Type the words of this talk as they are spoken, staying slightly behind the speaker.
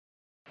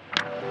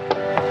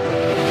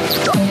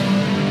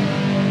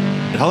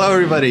Hello,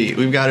 everybody.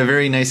 We've got a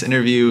very nice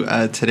interview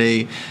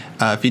today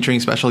featuring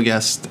special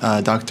guest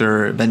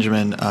Dr.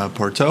 Benjamin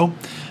Portheault,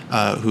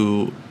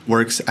 who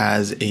works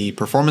as a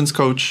performance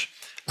coach.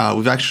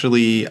 We've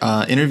actually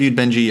interviewed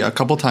Benji a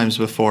couple times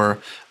before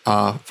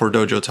for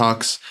Dojo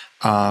Talks.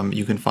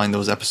 You can find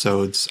those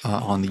episodes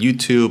on the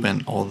YouTube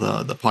and all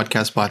the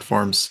podcast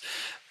platforms.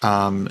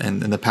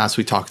 And in the past,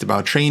 we talked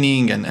about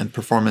training and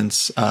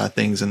performance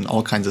things and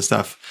all kinds of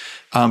stuff.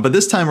 But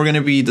this time, we're going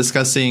to be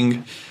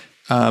discussing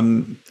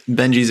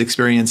Benji's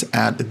experience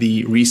at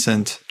the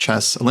recent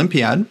chess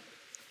Olympiad,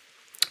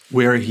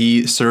 where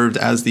he served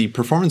as the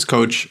performance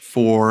coach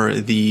for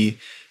the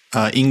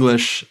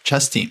English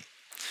chess team.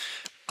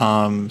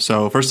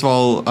 So first of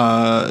all,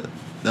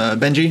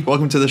 Benji,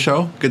 welcome to the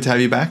show. Good to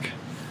have you back.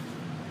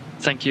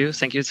 Thank you.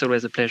 It's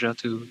always a pleasure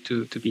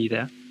to be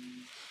there.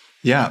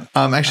 Yeah.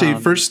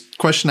 Actually, first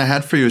question I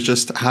had for you is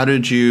just how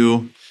did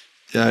you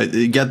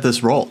get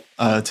this role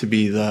to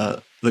be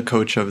the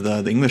coach of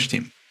the English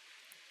team?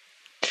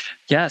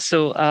 Yeah,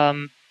 so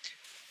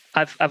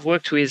I've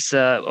worked with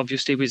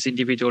obviously with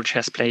individual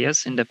chess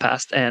players in the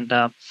past, and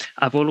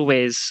I've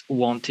always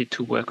wanted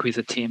to work with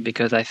a team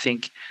because I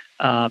think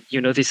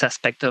this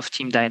aspect of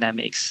team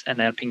dynamics and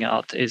helping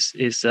out is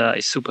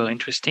super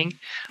interesting.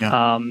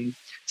 Yeah.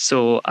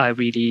 So I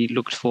really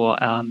looked for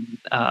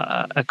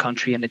a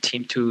country and a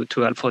team to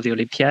help for the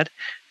Olympiad,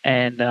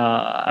 and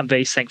I'm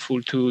very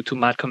thankful to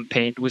Malcolm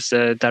Payne, who's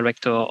the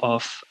director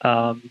of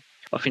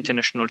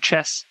international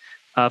chess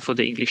for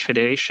the English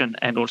Federation,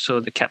 and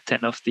also the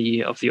captain of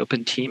the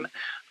Open team,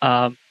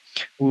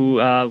 who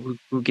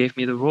gave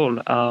me the role.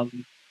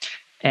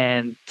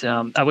 And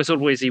I was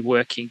already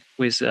working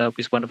with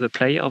one of the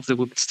players of the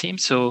women's team.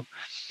 So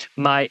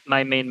my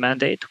main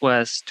mandate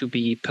was to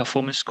be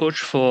performance coach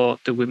for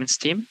the women's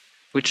team,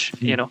 which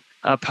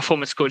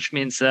performance coach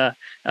means a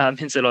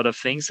lot of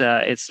things.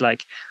 It's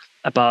like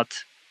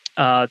about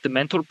the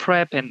mental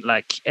prep and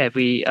like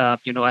every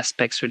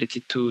aspects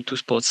related to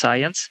sports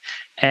science.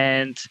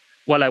 And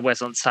while I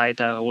was on site,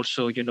 I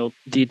also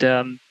did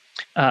a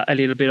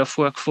little bit of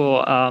work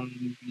for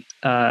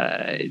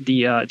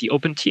the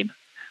Open team,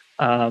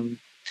 and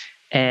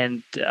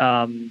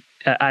I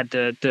had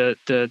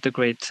the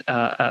great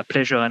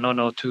pleasure and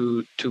honor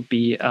to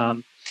be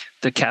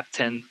the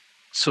captain,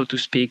 so to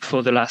speak,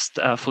 for the last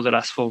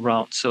 4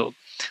 rounds. So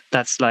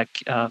that's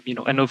like an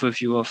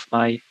overview of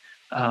my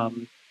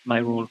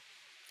role.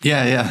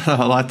 Yeah,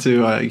 a lot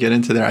to get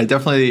into there. I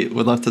definitely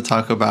would love to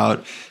talk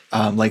about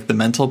like the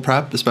mental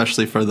prep,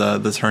 especially for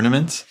the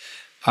tournament.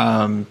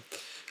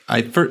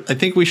 I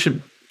think we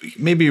should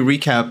maybe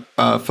recap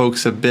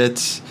folks a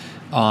bit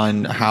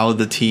on how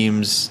the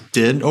teams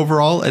did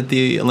overall at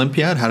the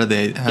Olympiad. How did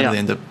they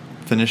end up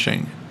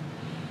finishing?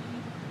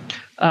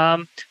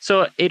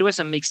 So it was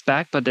a mixed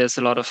bag, but there's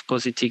a lot of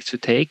positives to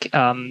take.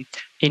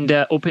 In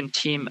the Open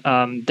team,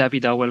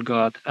 David Howell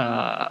got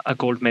a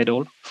gold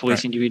medal for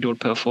his individual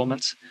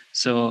performance.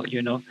 So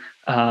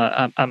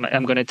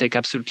I'm going to take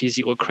absolutely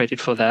zero credit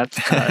for that.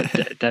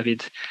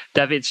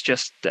 David's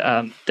just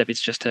a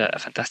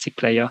fantastic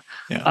player.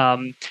 Yeah.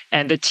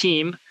 And the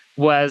team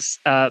was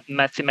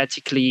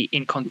mathematically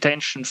in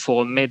contention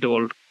for a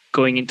medal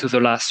going into the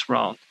last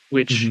round,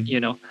 which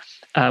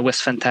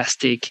was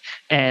fantastic,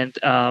 and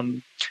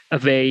a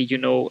very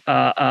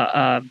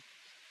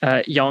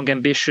young,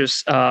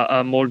 ambitious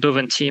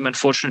Moldovan team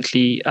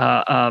unfortunately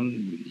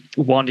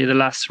won in the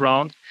last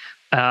round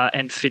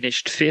and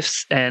finished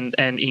 5th, and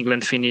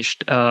England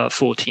finished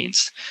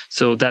 14th.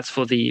 So that's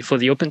for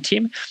the Open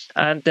team.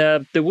 And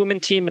the women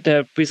team,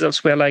 the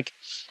results were like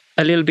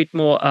a little bit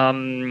more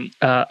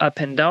up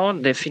and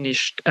down. They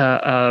finished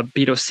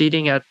below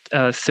seeding at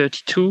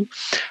 32.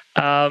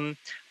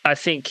 I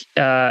think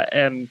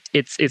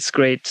it's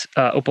great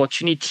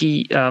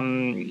opportunity.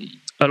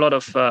 A lot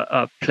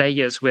of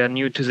players were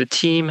new to the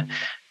team,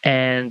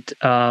 and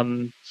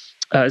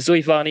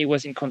Zoe Varney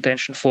was in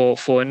contention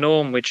for a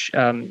norm, which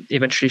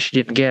eventually she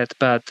didn't get.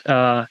 But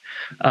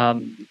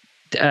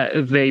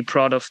very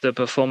proud of the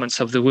performance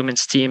of the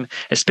women's team,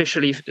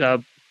 especially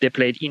they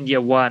played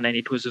India 1, and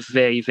it was a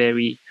very,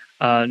 very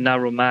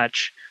narrow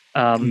match.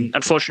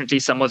 Unfortunately,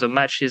 some other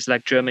matches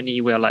like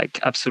Germany were like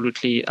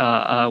absolutely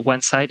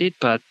one-sided,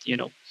 but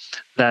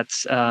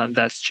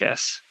that's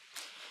chess.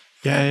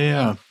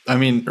 Yeah. I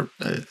mean,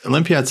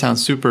 Olympiad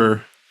sounds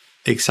super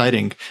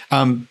exciting.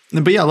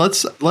 But yeah,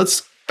 let's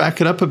back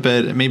it up a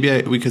bit.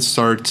 Maybe we could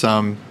start.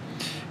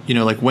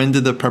 Like when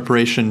did the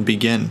preparation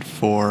begin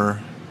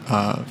for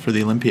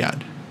the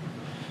Olympiad?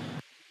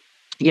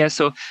 Yeah.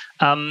 So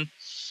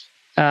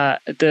I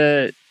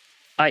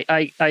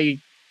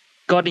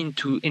got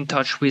in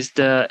touch with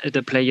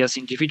the players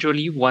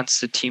individually once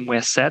the team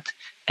were set,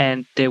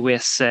 and they were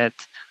set,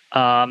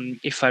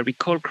 if I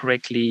recall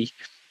correctly,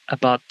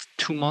 about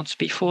 2 months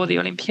before the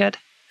Olympiad.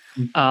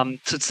 So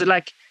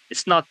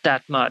it's not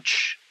that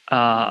much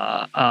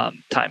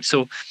time.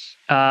 So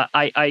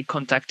I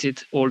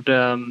contacted all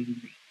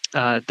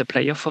the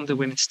player from the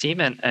women's team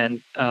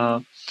and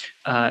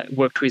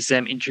worked with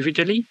them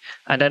individually,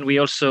 and then we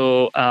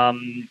also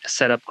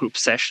set up group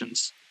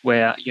sessions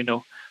where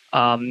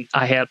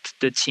I helped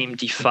the team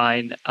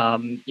define,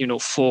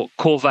 4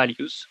 core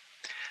values,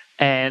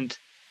 and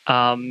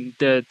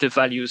the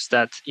values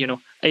that,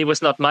 it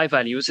was not my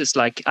values. It's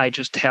like I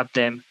just helped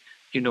them,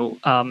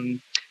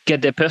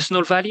 get their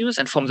personal values,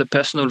 and from the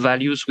personal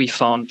values we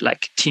found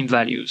like team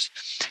values,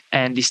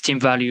 and these team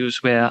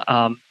values were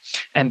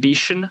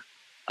ambition,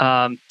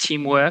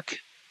 teamwork,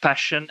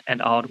 passion,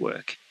 and hard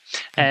work.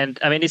 And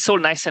I mean, it's all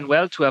nice and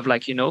well to have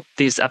like,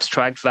 these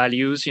abstract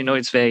values,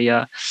 it's very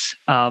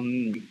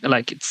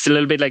like, it's a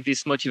little bit like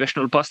this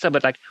motivational poster,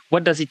 but like,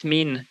 what does it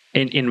mean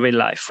in real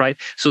life, right?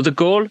 So the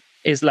goal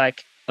is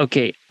like,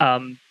 okay,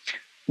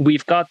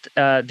 we've got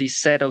this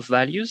set of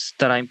values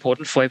that are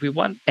important for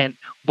everyone, and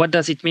what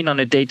does it mean on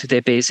a day-to-day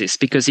basis?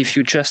 Because if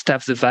you just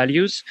have the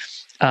values,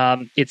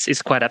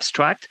 it's quite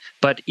abstract.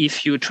 But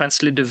if you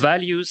translate the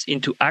values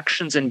into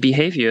actions and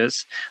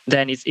behaviors,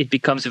 then it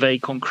becomes very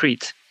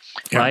concrete,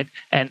 right?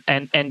 And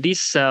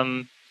this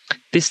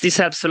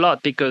helps a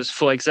lot because,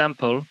 for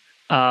example,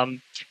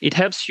 it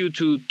helps you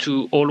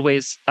to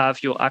always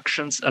have your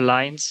actions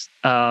aligned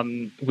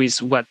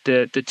with what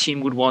the team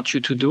would want you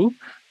to do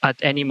at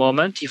any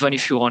moment, even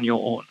if you're on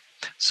your own.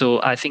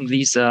 So I think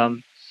these are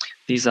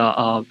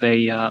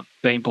very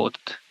very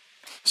important.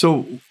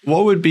 So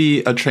what would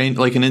be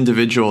like an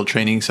individual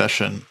training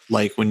session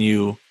like when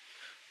you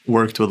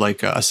worked with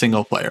like a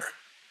single player?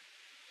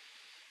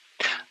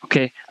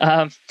 Okay,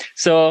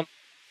 so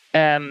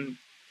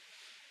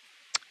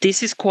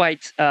this is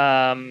quite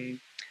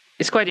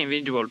it's quite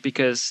individual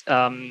because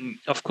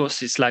of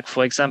course it's like,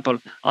 for example,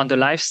 on the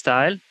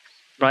lifestyle,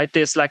 right?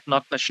 There's like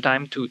not much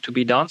time to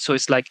be done, so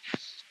it's like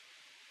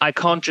I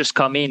can't just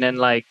come in and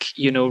like,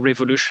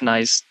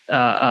 revolutionize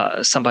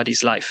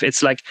somebody's life.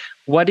 It's like,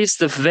 what is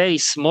the very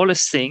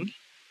smallest thing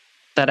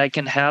that I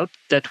can help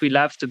that will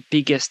have the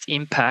biggest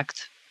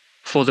impact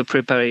for the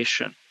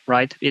preparation,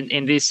 right?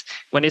 In this,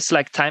 when it's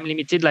like time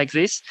limited like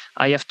this,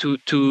 I have to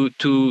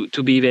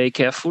be very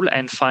careful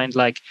and find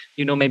like,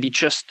 maybe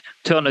just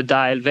turn a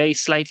dial very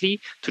slightly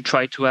to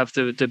try to have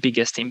the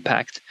biggest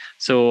impact.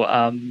 So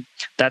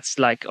that's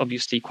like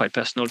obviously quite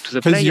personal to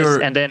the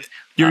players. And then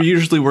you're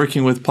usually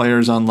working with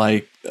players on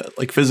like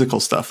physical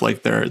stuff,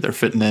 like their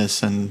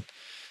fitness and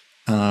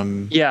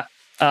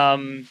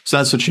so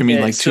that's what you mean,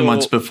 like 2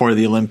 months before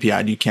the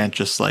Olympiad, you can't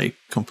just like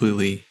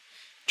completely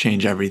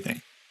change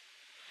everything.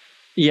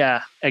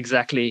 Yeah,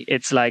 exactly.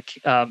 It's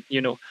like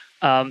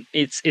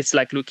it's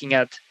like looking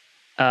at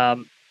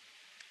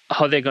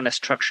how they're going to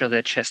structure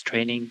their chess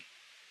training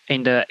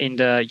in the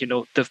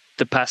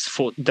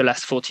the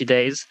last 40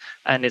 days,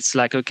 and it's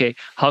like, okay,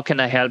 how can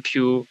I help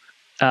you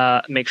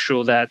make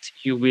sure that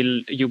you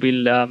will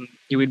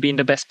be in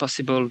the best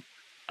possible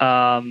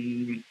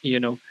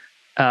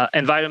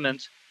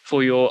environment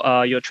for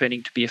your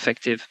training to be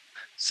effective.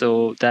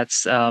 So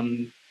that's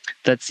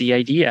the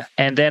idea.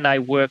 And then I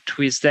worked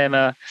with them.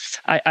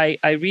 I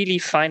really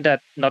find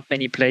that not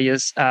many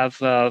players have,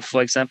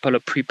 for example, a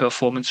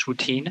pre-performance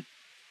routine.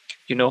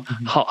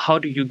 How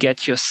do you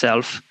get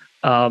yourself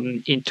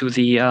into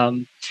the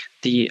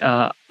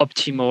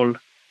optimal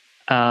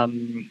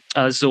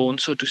zone,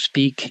 so to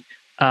speak,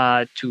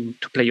 to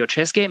play your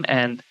chess game?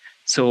 And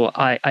so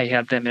I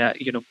help them,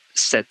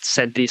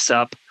 set this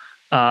up.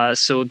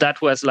 So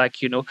that was like,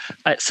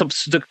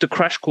 the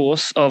crash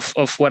course of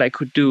what I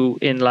could do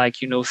in like,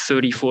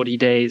 30, 40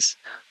 days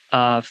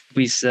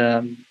with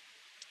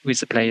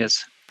the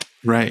players.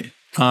 Right.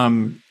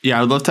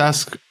 Yeah, I'd love to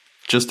ask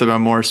just about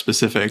more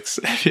specifics,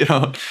 if you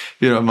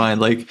don't mind.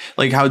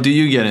 Like how do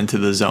you get into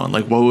the zone?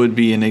 Like what would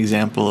be an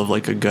example of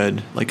like a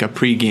good, like a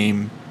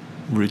pre-game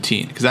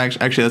routine? Because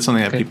actually that's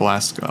something that people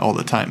ask all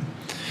the time.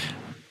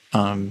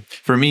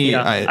 For me,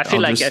 I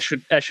feel like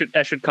I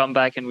should come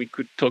back and we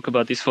could talk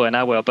about this for an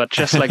hour, but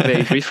just like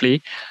very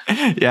briefly.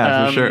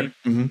 Yeah, for sure.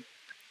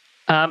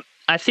 Mm-hmm.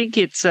 I think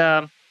it's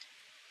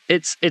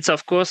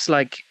of course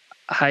like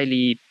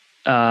highly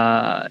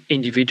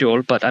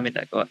individual, but I mean,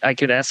 I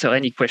could answer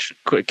any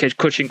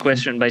coaching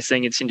question by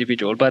saying it's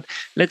individual. But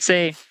let's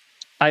say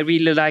I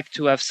really like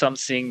to have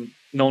something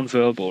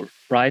non-verbal,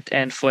 right?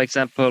 And for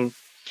example,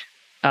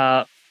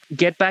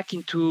 get back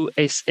into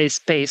a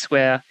space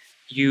where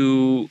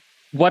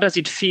what does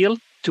it feel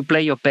to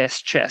play your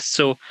best chess?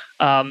 So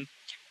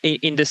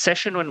in the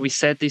session when we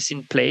set this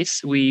in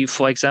place, we,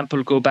 for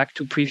example, go back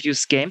to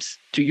previous games.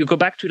 You go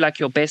back to like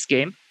your best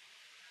game,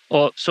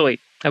 or sorry,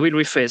 I will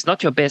rephrase,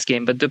 not your best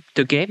game, but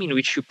the game in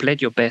which you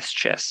played your best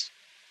chess.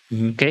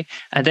 Mm-hmm. Okay,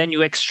 and then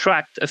you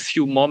extract a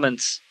few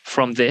moments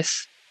from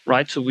this,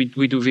 right? So we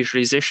do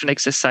visualization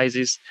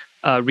exercises,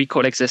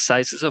 recall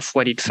exercises of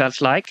what it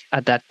felt like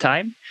at that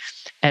time,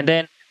 and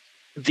then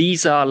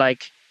these are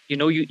like,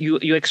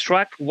 you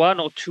extract one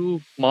or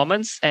two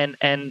moments, and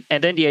then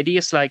the idea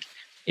is like,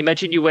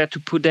 imagine you were to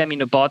put them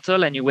in a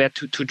bottle and you were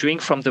to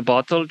drink from the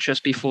bottle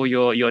just before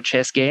your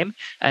chess game,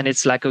 and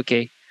it's like,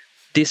 okay,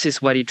 this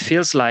is what it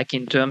feels like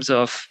in terms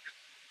of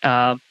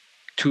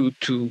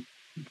to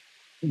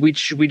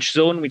which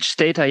zone, which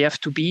state I have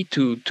to be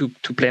to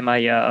play my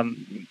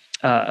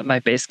my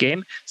base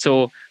game.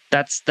 So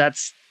that's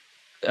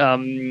I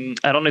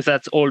don't know if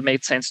that all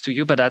made sense to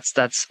you, but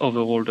that's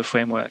overall the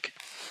framework.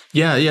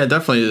 Yeah,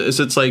 definitely.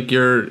 It's like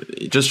you're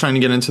just trying to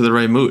get into the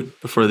right mood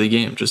before the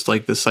game, just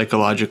like the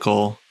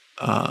psychological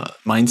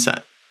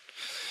mindset.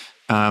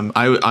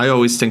 I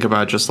always think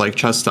about just like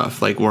chess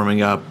stuff, like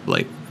warming up,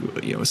 like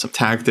some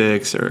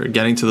tactics or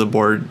getting to the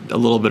board a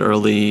little bit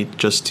early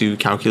just to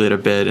calculate a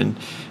bit and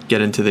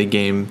get into the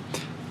game.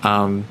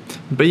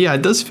 But yeah,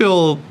 it does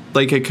feel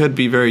like it could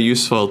be very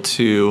useful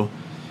to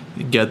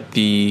get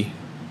the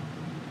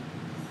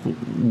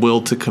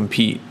will to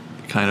compete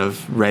kind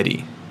of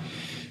ready,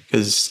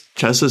 because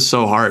chess is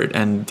so hard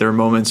and there are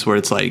moments where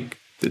it's like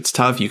it's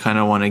tough, you kind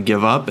of want to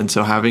give up, and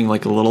so having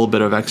like a little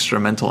bit of extra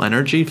mental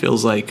energy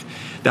feels like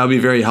that would be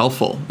very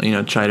helpful.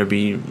 Try to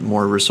be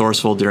more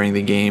resourceful during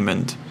the game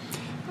and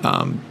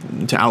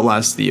to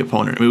outlast the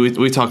opponent. I mean,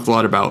 we talked a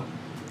lot about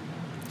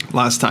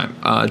last time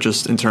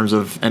just in terms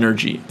of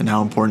energy and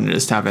how important it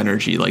is to have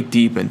energy like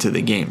deep into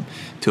the game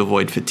to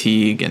avoid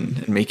fatigue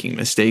and making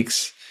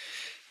mistakes.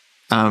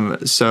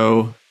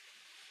 So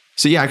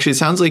yeah, actually, it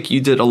sounds like you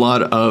did a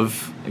lot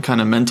of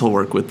kind of mental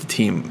work with the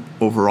team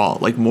overall,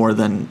 like more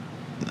than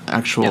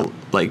actual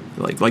like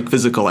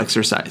physical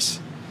exercise.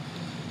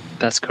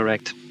 That's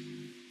correct.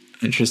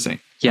 Interesting.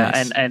 Yeah,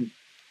 nice. and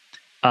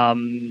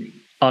on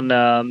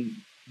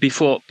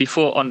before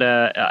on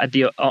the at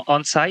the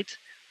on site,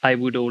 I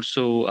would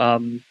also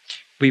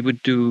we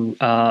would do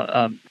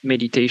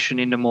meditation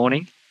in the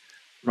morning,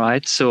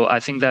 right? So I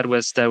think that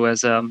was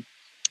a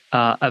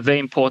very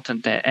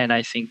important, and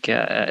I think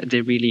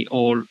they really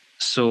all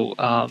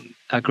saw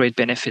great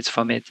benefits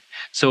from it.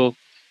 So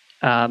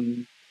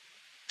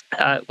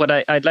what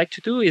I'd like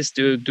to do is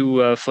to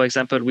do, for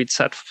example, we'd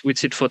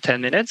sit for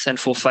 10 minutes, and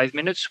for 5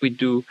 minutes we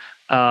do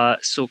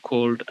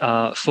so-called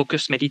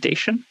focus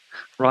meditation,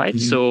 right?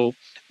 Mm-hmm. So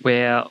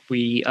where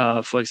we,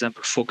 for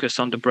example, focus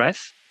on the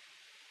breath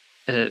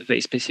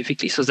very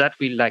specifically, so that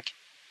will like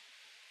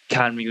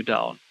calm you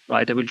down,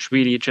 right? It will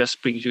really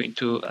just bring you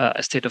into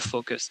a state of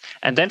focus.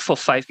 And then for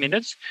 5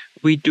 minutes,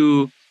 we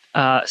do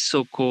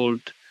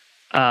so-called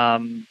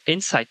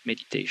insight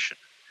meditation.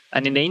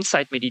 And in the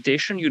insight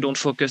meditation, you don't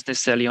focus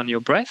necessarily on your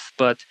breath,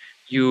 but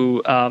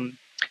you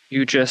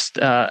just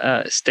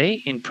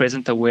stay in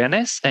present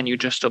awareness and you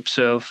just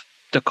observe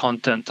the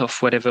content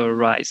of whatever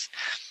arises.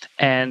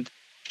 And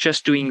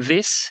just doing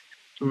this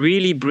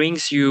really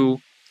brings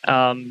you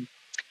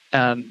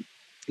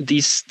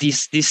this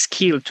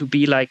skill to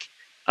be like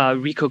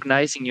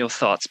recognizing your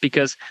thoughts,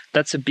 because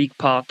that's a big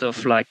part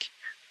of like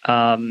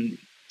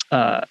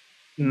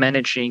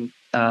managing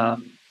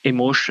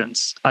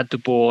emotions at the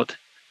board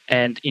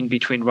and in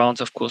between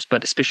rounds, of course,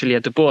 but especially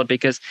at the board,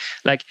 because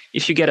like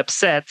if you get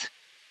upset,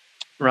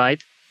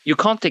 right, you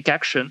can't take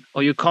action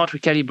or you can't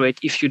recalibrate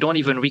if you don't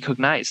even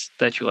recognize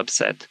that you're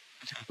upset,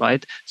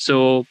 right?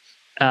 So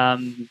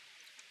doing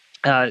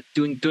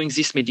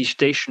this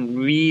meditation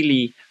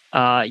really,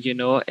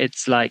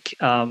 it's like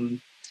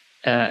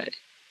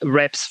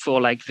reps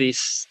for like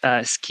this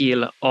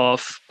skill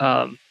of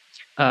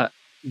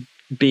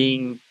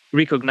being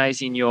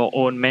recognizing your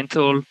own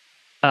mental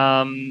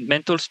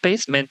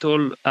space,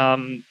 mental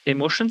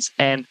emotions,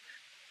 and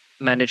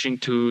managing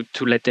to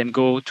let them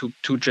go,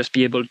 to just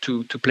be able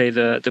to play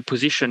the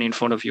position in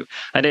front of you.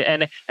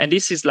 And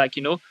this is like,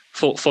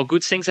 for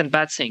good things and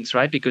bad things,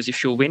 right? Because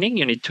if you're winning,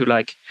 you need to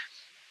like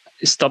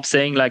stop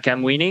saying like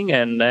I'm winning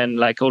and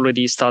like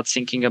already start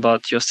thinking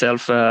about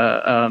yourself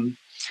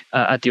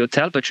at the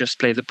hotel, but just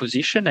play the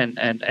position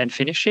and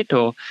finish it.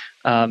 Or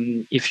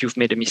if you've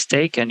made a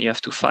mistake and you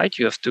have to fight,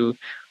 you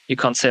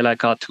can't say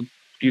like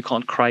you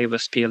can't cry over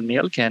spilled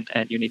milk, and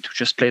you need to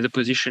just play the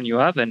position you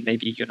have and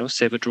maybe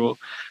save a draw.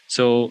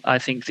 So I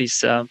think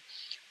this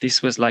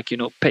was like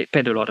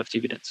paid a lot of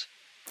dividends.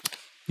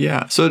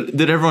 Yeah. So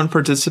did everyone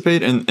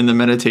participate in the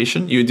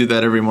meditation? You would do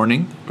that every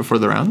morning before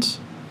the rounds?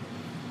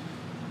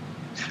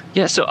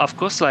 Yeah, so of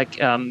course, like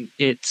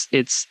it's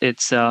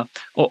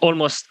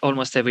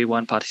almost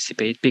everyone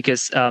participate,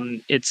 because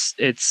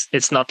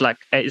it's not like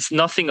it's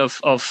nothing of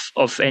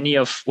any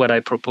of what I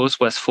proposed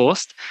was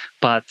forced,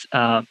 but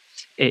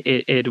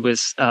it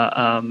was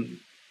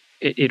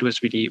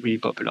really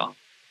popular.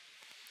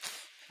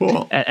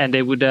 Cool. And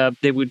they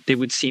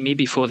would see me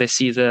before they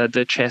see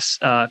the chess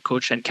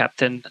coach and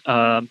captain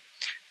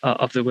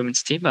of the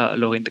women's team,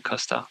 Lauren Da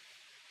Costa.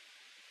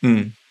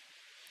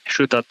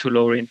 Shout out to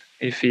Lauren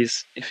if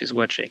he's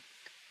watching.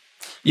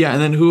 Yeah,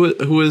 and then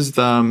who is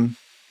the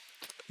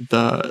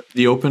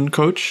open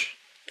coach,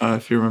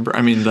 if you remember?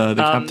 I mean the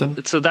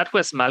captain. So that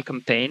was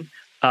Malcolm Payne,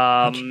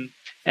 but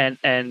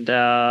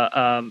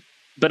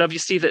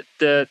obviously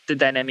the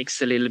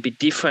dynamics a little bit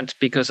different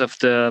because of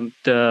the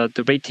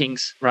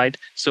ratings, right?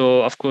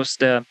 So of course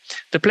the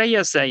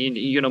players,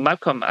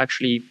 Malcolm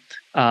actually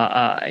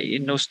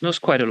knows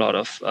quite a lot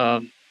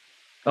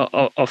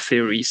of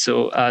theory,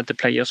 so the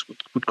players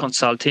would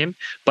consult him,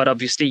 but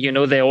obviously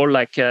they're all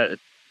like their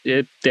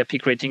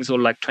peak ratings are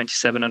like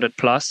 2700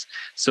 plus,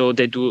 so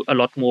they do a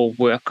lot more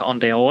work on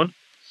their own,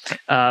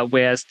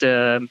 whereas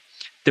the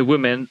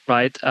women,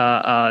 right,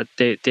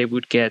 they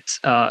would get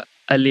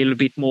a little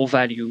bit more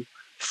value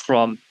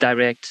from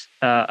direct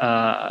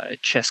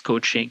chess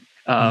coaching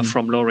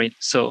from Lauren.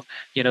 So,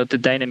 the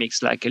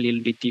dynamics like a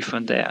little bit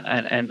different there.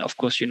 And of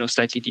course,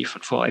 slightly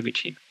different for every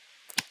team.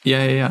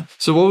 Yeah.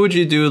 So what would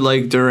you do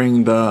like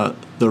during the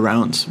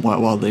rounds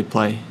while they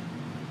play?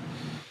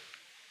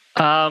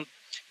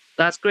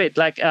 That's great.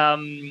 Like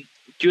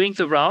during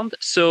the round,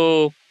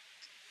 so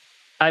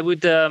I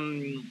would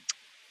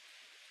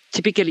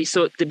typically,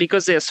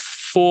 because there's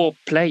 4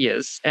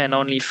 players and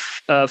only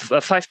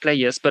 5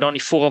 players, but only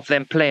 4 of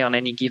them play on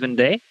any given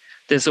day.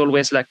 There's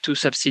always like 2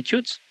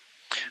 substitutes,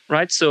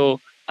 right? So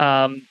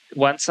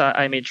once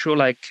I made sure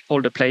like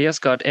all the players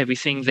got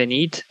everything they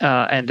need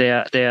and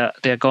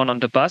they're gone on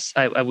the bus,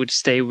 I would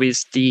stay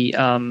with the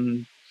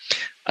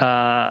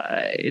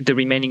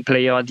remaining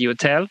player at the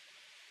hotel,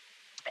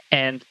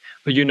 and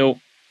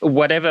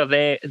whatever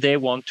they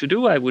want to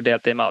do, I would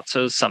help them out.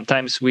 So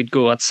sometimes we'd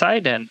go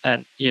outside and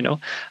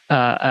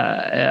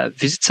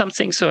visit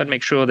something, so I'd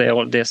make sure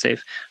they're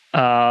safe.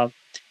 And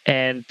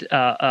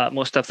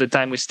most of the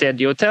time we stay at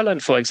the hotel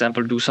and, for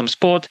example, do some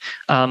sport.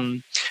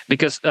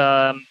 Because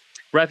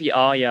Ravi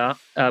Arya,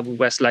 who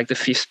was like the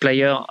 5th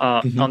player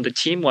on the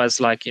team, was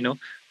like,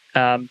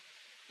 a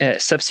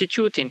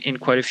substitute in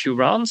quite a few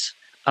rounds,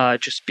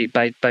 just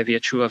by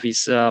virtue of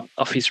his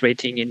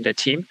rating in the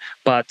team.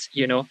 But,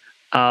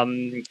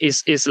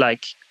 is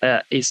like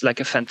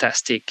a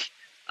fantastic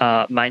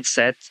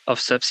mindset of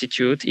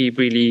substitute. He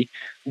really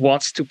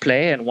wants to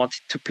play and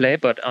wanted to play,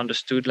 but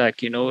understood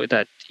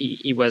that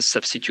he was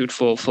substitute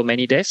for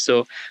many days.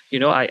 So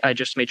I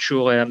just made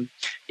sure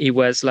he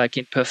was like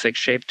in perfect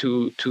shape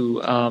to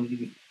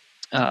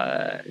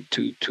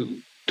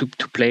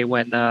play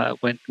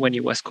when he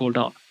was called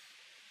on.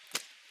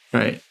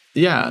 Right.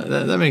 Yeah,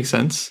 that makes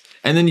sense.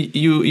 And then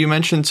you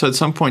mentioned, so at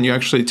some point you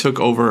actually took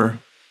over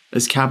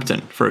as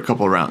captain for a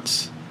couple of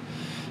rounds.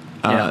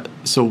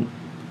 So,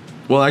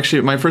 well,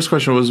 actually, my first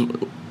question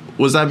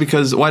was that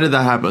because, why did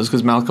that happen? Was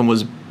because Malcolm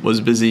was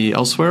busy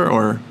elsewhere,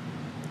 or?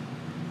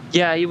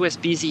 Yeah, he was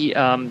busy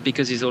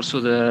because he's also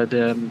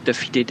the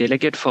FIDE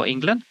delegate for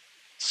England.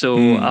 So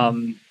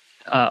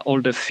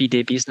all the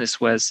FIDE business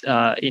was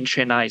in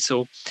Chennai.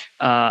 So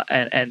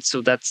and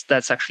so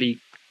that's actually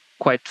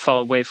quite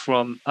far away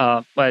from.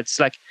 Well, it's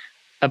like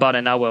about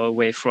an hour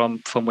away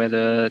from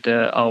where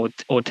our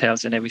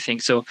hotels and everything.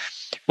 So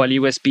while he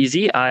was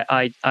busy,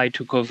 I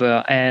took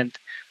over. And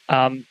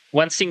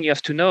one thing you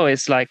have to know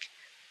is like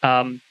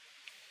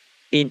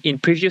in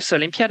previous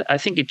Olympiad, I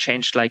think it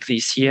changed like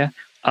this year.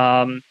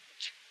 The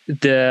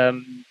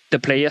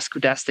players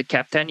could ask the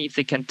captain if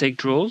they can take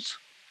draws.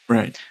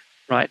 Right.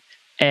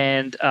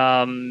 And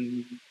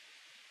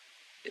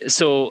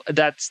so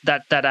that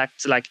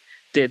acts like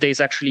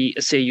there's actually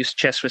a serious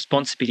chess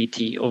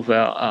responsibility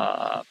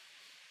over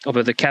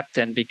the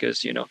captain,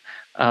 because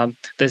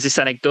there's this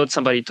anecdote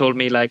somebody told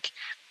me, like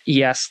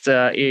he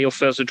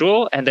offers a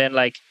draw, and then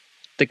like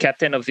the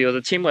captain of the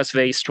other team was a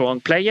very strong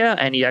player,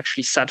 and he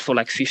actually sat for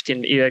like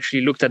 15. He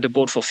actually looked at the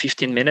board for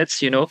 15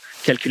 minutes,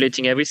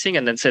 calculating everything,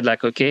 and then said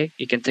like, okay,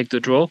 you can take the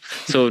draw.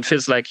 So it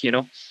feels like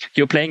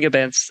you're playing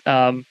against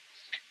the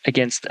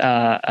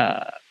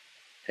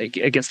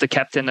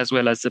captain as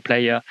well as the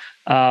player.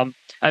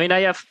 I mean,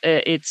 I have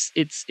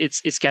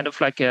it's kind of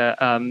like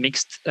a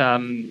mixed.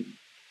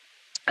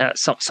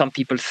 Some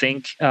people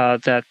think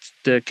that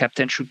the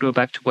captain should go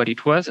back to what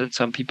it was, and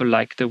some people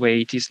like the way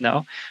it is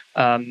now.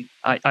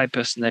 I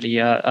personally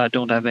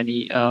don't have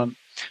any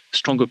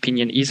strong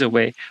opinion either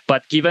way.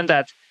 But given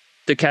that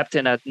the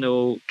captain had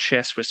no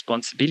chess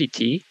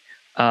responsibility,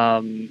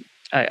 I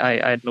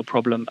had no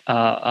problem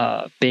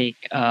being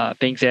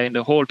there in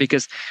the hall,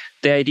 because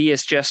the idea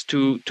is just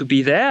to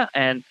be there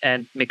and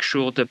make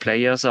sure the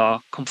players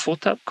are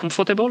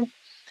comfortable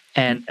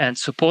and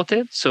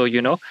supported. So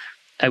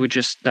I would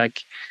just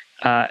like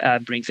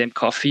bring them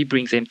coffee,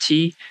 bring them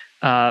tea,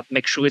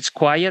 make sure it's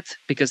quiet,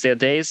 because there are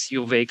days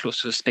you're very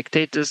close to the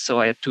spectators. So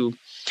I had to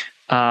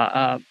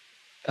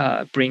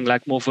bring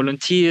like more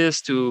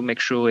volunteers to make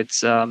sure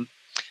it's the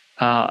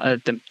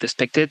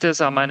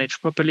spectators are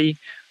managed properly,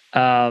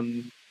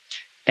 and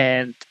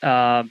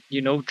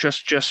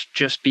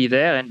just be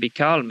there and be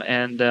calm.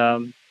 And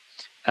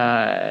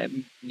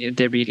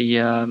they really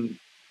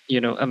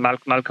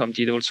Malcolm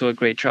did also a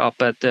great job,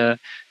 but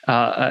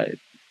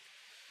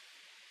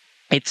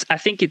I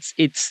think it's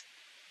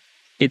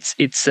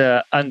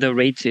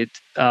underrated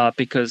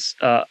because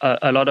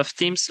a lot of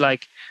teams,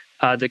 like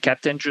the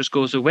captain just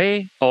goes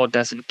away or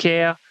doesn't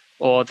care,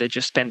 or they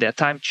just spend their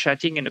time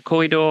chatting in the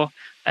corridor.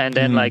 And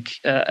then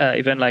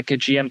even like a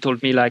GM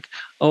told me like,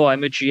 oh,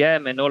 I'm a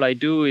GM and all I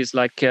do is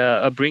like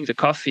bring the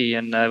coffee.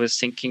 And I was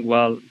thinking,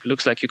 well,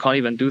 looks like you can't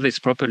even do this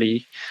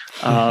properly.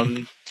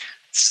 It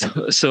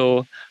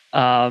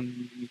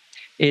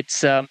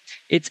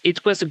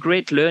was a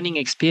great learning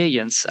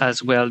experience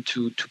as well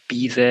to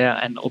be there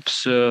and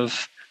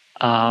observe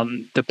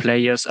the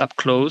players up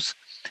close,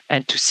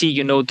 and to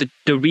see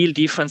the real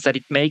difference that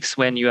it makes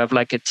when you have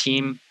like a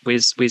team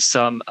with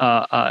some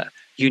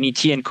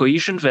unity and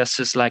cohesion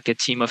versus like a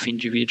team of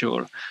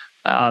individual.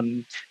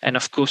 And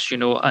of course,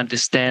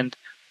 understand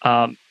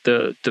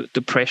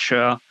the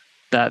pressure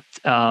that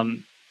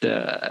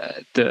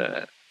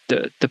the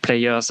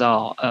players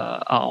are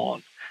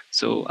on.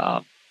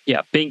 So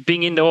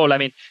being in the hall, I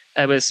mean,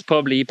 I was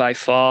probably by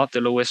far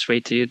the lowest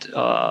rated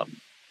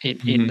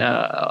in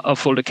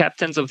of all the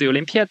captains of the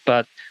Olympiad,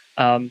 but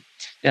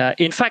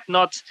in fact,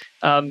 not.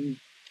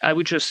 I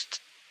would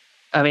just,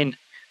 I mean,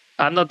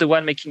 I'm not the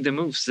one making the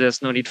moves.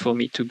 There's no need for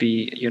me to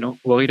be,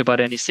 worried about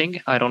anything.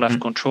 I don't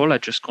have control. I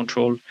just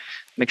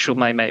make sure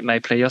my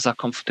players are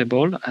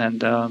comfortable,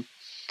 and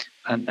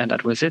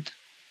that was it.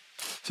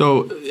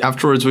 So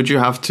afterwards, would you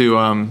have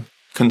to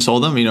console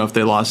them? If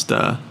they lost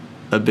a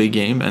big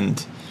game,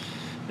 and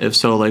if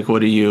so, like,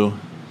 what do you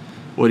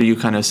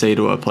kind of say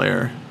to a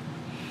player?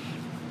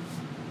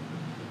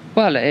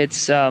 Well,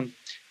 it's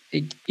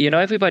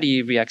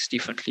everybody reacts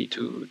differently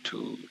to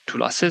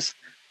losses.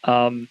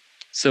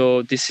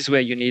 So this is where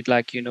you need,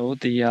 like,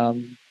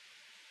 the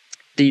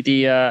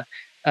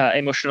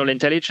emotional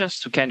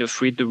intelligence to kind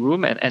of read the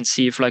room and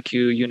see if, like,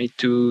 you need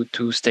to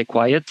stay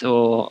quiet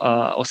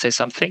or say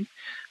something,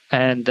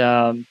 and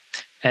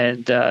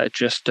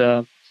just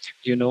roll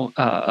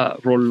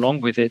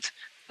along with it.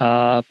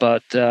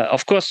 But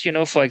of course,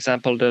 for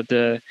example,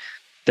 the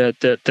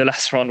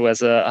last round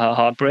was a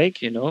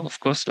heartbreak. Of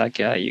course, like,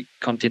 you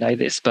can't deny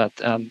this, but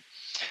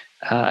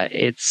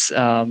it's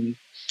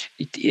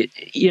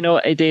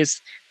it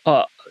is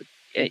all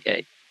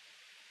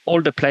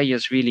the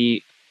players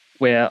really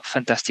were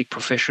fantastic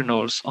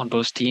professionals on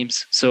both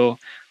teams. So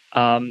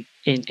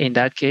in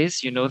that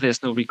case,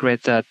 there's no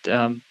regret that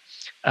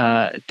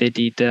they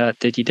did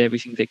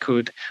everything they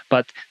could.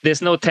 But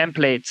there's no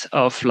template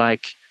of,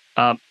 like,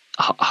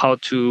 how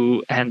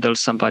to handle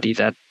somebody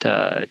that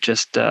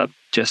just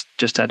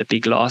had a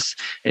big loss.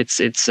 It's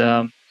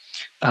you've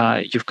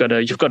got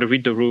to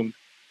read the room.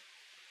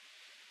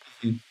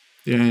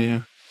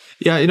 Yeah.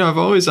 I've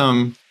always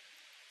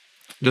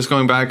just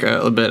going back a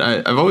little bit,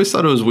 I've always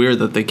thought it was weird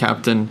that the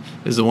captain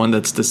is the one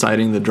that's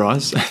deciding the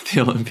draws at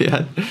the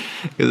Olympiad,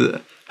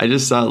 because I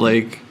just thought,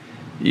 like,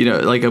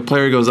 like a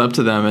player goes up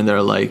to them and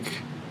they're like,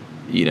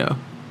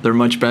 they're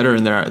much better,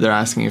 and they're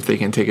asking if they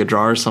can take a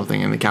draw or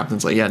something, and the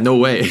captain's like, yeah, no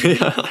way.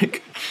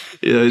 Like,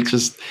 it's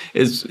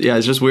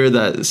just weird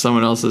that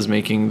someone else is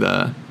making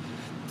the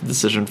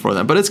decision for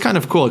them. But it's kind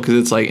of cool because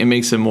it's like, it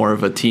makes it more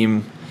of a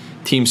team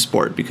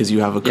sport, because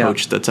you have a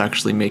coach that's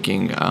actually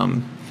making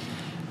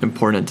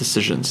important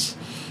decisions.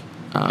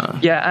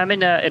 I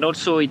mean, and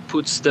also it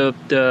puts the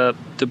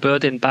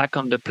burden back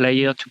on the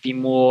player to be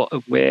more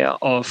aware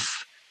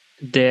of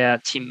their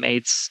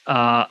teammates'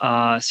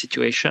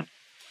 situation.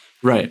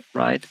 Right.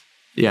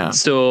 Yeah.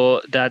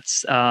 So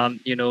that's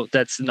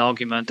that's an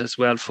argument as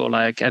well for,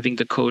 like, having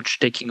the coach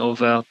taking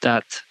over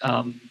that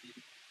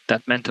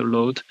mental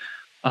load.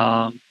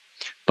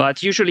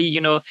 But usually,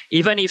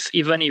 even if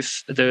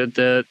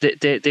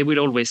they will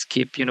always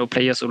keep,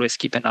 players always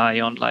keep an eye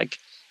on, like,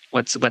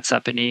 what's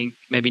happening.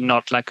 Maybe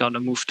not like on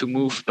a move to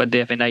move, but they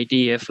have an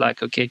idea of,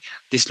 like, okay,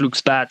 this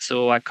looks bad,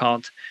 so I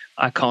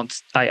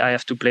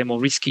have to play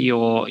more risky,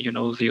 or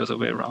the other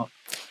way around.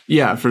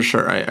 Yeah, for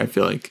sure. I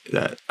feel like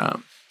that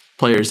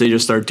players, they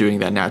just start doing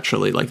that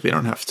naturally. Like, they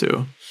don't have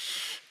to.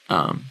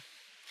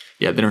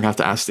 They don't have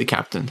to ask the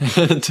captain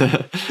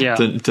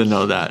to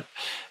know that.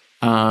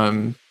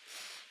 And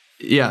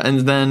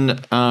then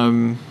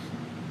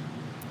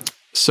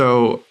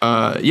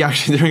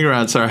actually, during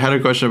around, sorry, I had a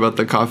question about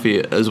the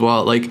coffee as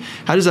well. Like,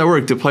 how does that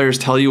work? Do players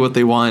tell you what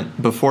they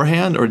want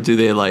beforehand, or do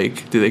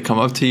they come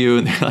up to you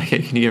and they're like,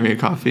 hey, can you give me a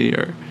coffee?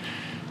 Or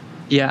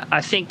yeah,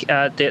 I think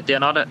they're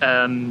not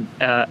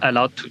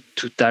allowed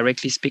to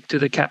directly speak to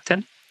the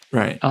captain.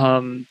 Right.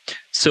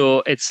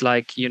 So it's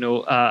like,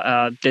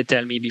 they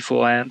tell me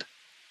beforehand,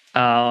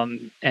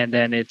 and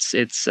then it's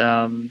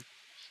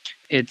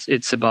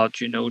about,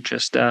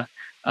 just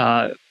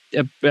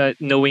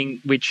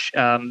knowing which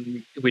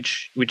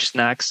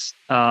snacks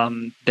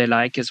they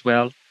like as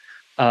well.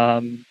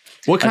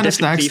 What kind of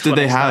snacks did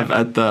they have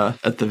at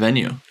the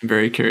venue? I'm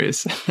very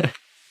curious.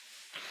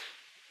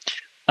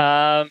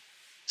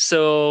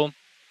 So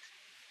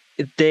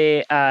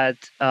they had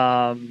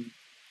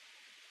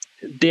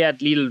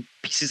little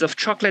pieces of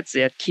chocolates.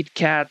 They had Kit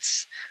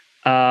Kats.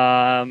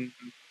 I'm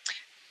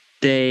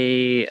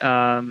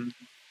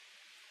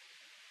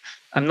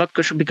not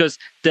sure, because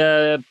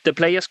the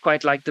players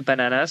quite like the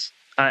bananas,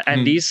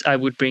 and these I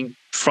would bring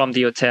from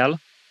the hotel.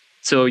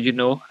 So,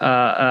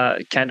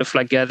 kind of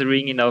like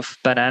gathering enough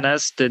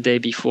bananas the day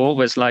before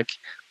was, like,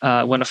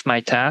 one of my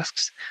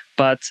tasks.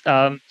 But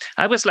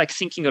I was, like,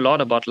 thinking a lot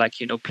about, like,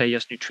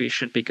 players'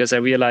 nutrition, because I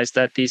realized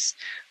that this,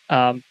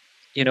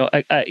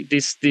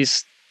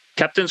 this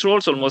captain's role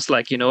is almost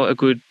like, a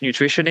good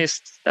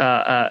nutritionist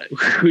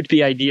would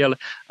be ideal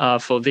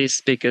for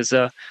this, because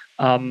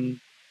I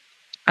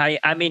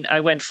mean, I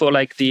went for,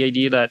 like, the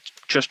idea that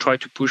just try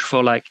to push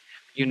for, like,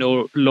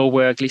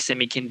 lower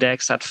glycemic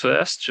index at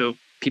first. So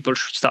people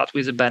should start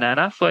with a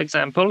banana, for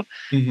example,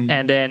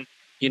 and then,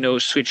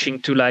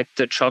 switching to, like,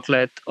 the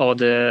chocolate or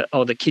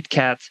the Kit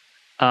Kat,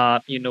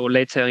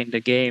 later in the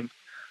game.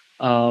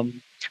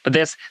 But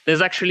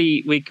there's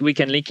actually we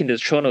can link in the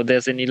show note.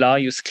 There's an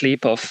hilarious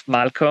clip of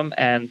Malcolm,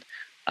 and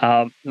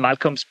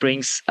Malcolm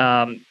brings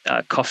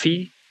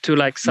coffee to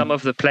like some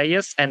of the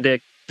players, and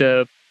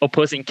the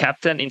opposing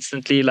captain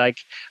instantly like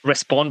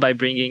respond by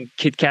bringing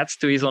Kit Kats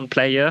to his own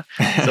player.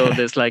 So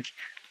there's like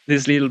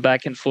this little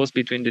back and forth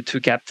between the two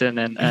captain,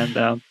 and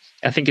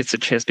I think it's a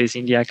chess-based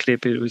India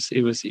clip. It was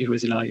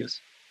hilarious.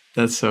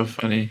 That's so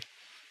funny.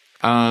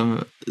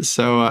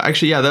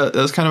 Actually, yeah, that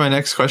was kind of my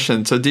next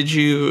question. So did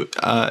you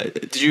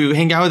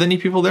hang out with any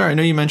people there? I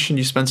know you mentioned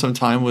you spent some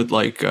time with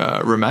like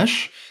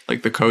Ramesh,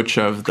 like the coach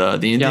of the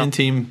Indian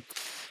team.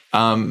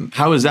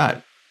 How was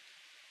that?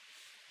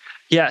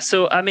 Yeah,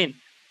 so I mean,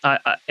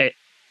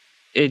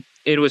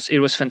 it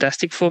was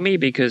fantastic for me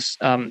because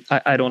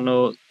I don't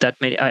know that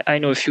many. I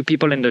know a few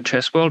people in the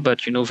chess world,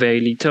 but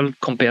very little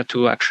compared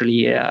to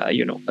actually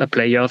a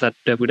player that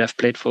would have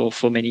played for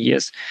many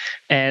years,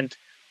 and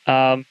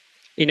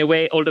in a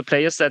way, all the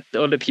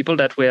people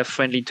that were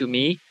friendly to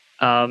me,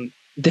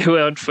 they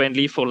weren't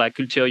friendly for like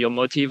ulterior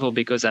motive or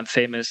because I'm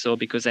famous or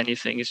because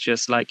anything. It's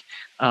just like,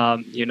 I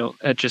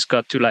just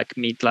got to like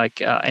meet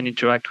and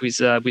interact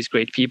with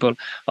great people.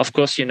 Of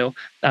course, I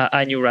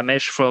knew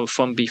Ramesh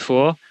from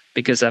before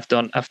because I've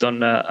done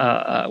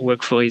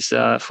work for his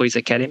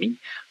academy,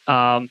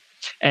 and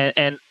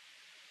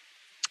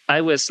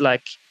I was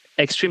like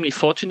extremely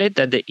fortunate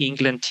that the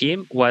England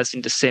team was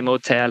in the same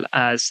hotel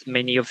as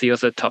many of the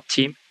other top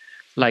team.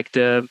 Like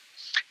the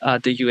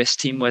US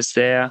team was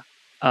there,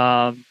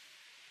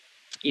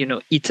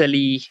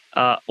 Italy,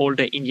 all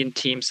the Indian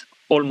teams,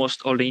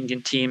 almost all the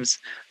Indian teams,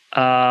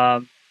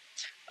 and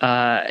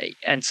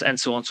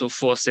so on and so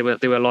forth.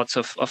 There were lots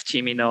of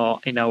team in our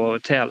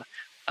hotel.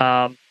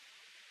 As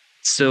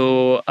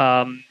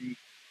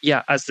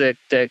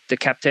the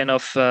captain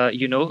of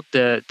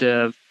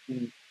the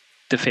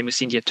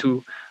famous India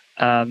 2,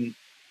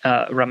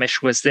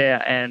 Ramesh was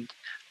there, and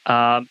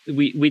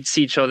we'd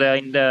see each other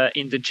in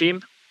the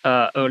gym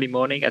early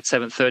morning at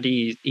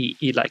 7:30.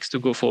 He likes to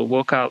go for a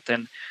workout,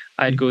 and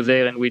I'd go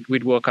there, and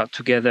we'd work out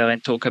together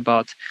and talk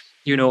about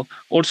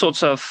all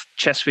sorts of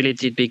chess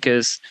related,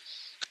 because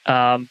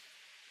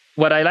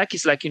what I like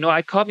is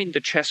I come in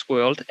the chess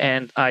world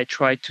and I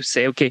try to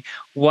say, okay,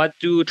 what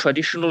do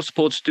traditional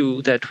sports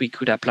do that we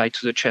could apply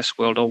to the chess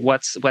world, or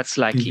what's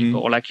lacking,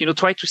 or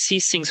try to see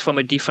things from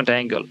a different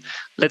angle.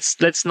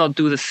 Let's not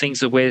do the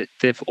things the way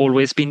they've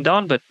always been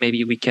done, but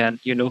maybe we can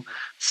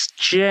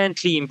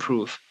gently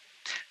improve.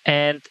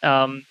 And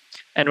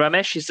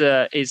Ramesh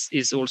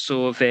is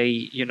also a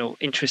very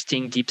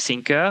interesting deep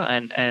thinker,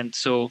 and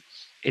so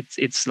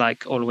it's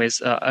like always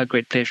a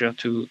great pleasure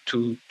to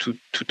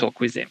talk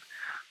with him.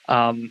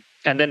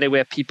 And then there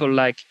were people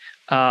like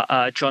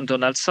John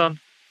Donaldson,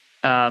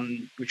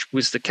 which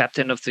was the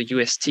captain of the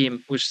US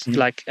team, who's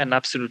like an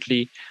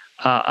absolutely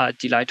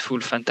delightful,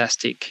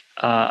 fantastic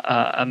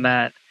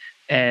man.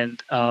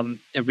 And I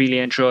really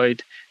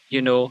enjoyed,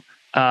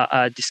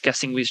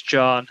 discussing with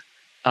John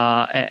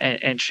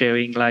and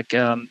sharing our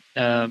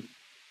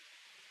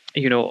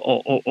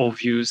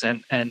views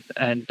and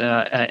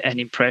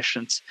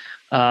impressions.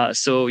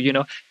 So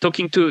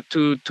talking to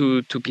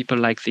people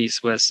like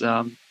this was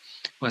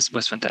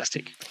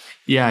fantastic.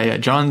 Yeah.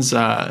 John's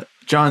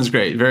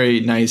great. Very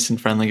nice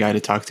and friendly guy to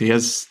talk to. He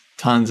has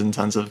tons and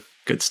tons of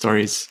good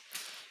stories.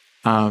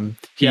 Sorry,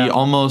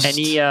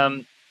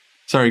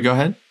 go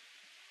ahead.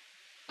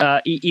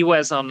 He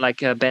was on like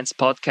Ben's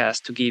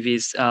podcast to give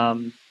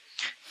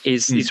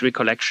his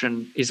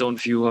recollection, his own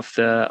view of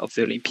the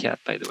Olympiad,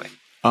 by the way.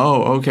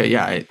 Oh, okay.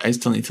 Yeah, I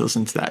still need to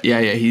listen to that.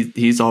 Yeah.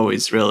 He's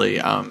always really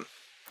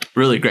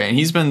really great, and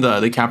he's been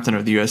the captain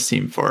of the US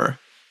team for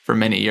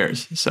many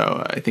years.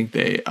 So I think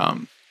they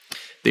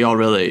all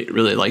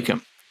really like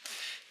him.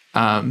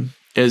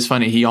 It was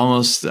funny. He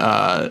almost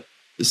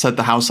set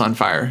the house on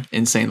fire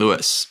in St.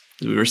 Louis.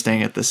 We were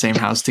staying at the same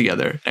house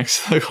together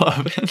next to the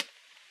club.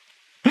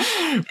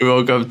 We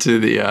woke up to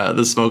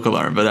the smoke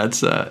alarm, but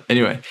that's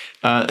anyway,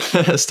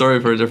 a story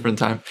for a different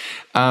time.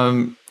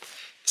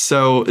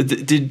 So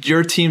did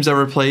your teams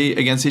ever play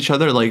against each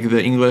other, like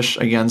the English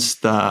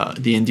against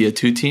the India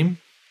 2 team?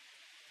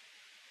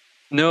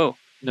 No.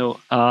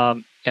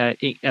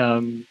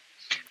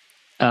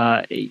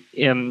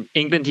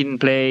 England didn't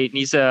play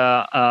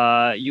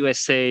neither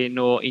USA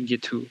nor India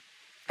 2.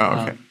 Oh,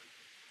 okay.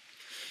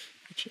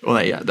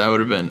 Well, yeah, that would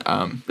have been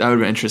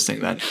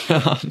interesting then.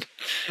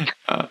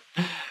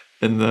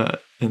 In the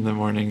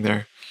morning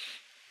there.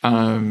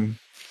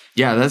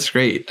 Yeah, that's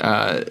great.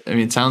 I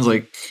mean, it sounds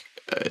like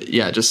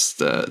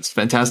just it's a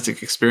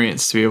fantastic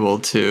experience to be able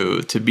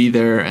to be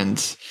there.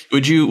 And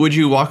would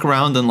you walk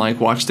around and like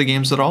watch the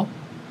games at all?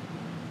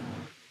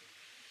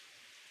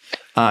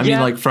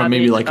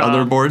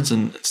 Other boards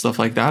and stuff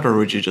like that, or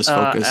would you just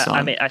focus on?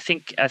 I mean, I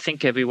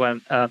think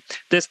everyone.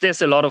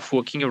 There's a lot of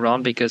walking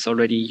around because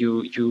already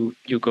you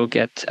go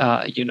get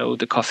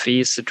the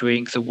coffees, the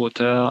drink, the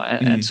water,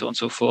 and so on and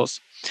so forth.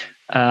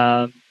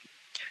 I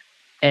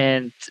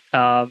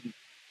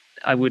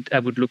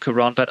would look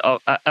around, but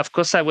of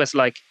course I was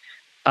like,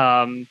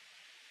 I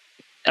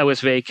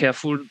was very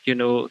careful,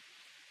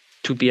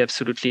 to be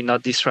absolutely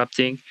not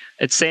disrupting.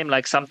 It's same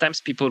like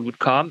sometimes people would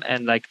come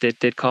and like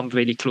they'd come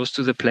really close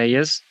to the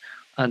players,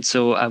 and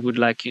so I would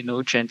like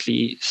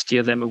gently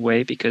steer them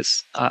away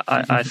because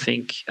I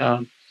think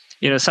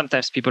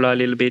sometimes people are a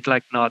little bit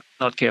like not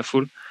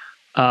careful.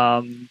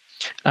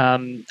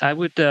 I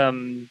would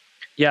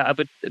yeah I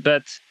would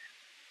but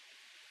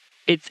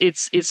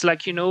it's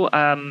like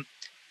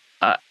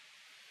uh,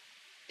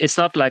 it's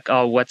not like,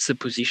 oh, what's the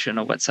position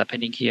or what's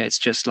happening here. It's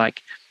just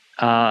like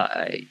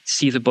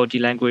see the body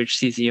language,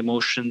 see the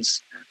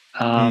emotions.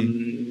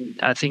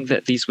 I think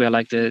that these were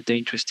like the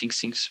interesting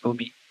things for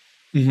me.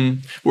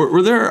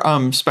 Were there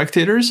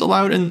spectators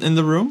allowed in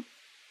the room?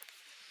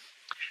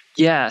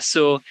 Yeah,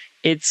 so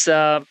it's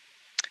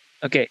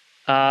okay.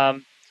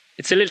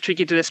 It's a little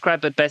tricky to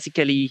describe, but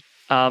basically,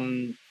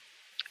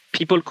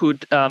 people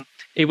could.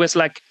 It was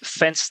like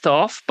fenced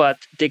off, but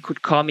they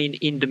could come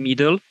in the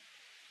middle,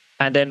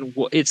 and then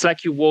it's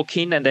like you walk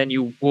in, and then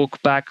you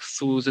walk back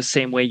through the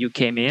same way you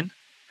came in.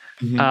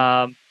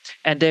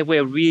 And they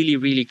were really,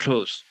 really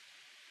close,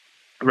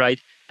 right?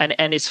 And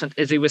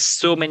there was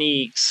so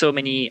many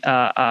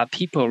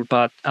people,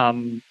 but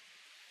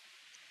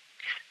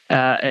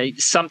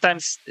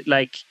sometimes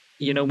like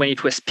when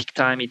it was peak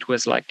time, it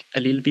was like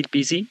a little bit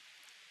busy.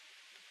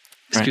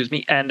 Excuse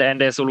me. And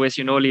there's always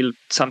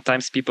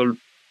sometimes people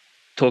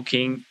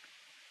talking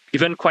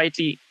even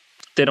quietly.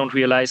 They don't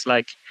realize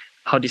like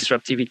how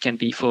disruptive it can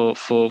be for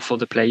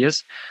the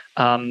players.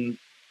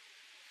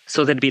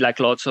 So there'd be like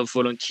lots of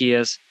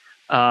volunteers,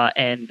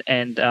 and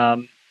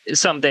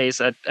some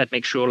days I'd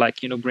make sure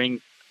like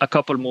bring a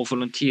couple more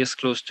volunteers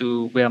close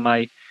to where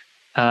my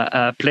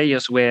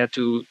players were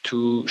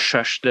to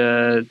shush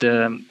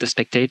the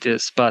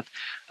spectators. But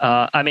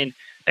I mean,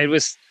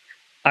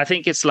 I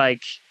think it's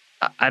like,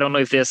 I don't know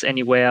if there's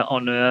anywhere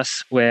on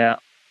earth where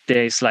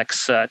there's like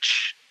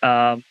such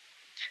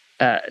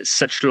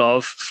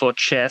love for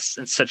chess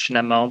and such an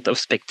amount of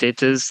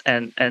spectators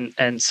and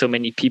so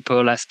many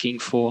people asking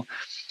for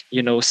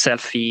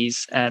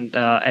selfies and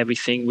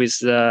everything with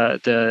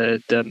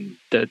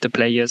the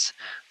players.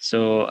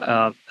 So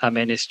I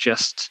mean, it's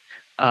just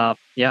I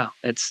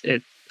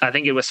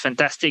think it was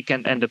fantastic,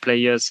 and the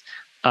players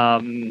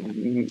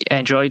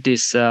enjoyed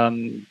this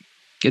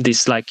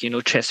like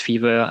chess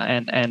fever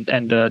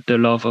and the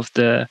love of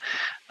the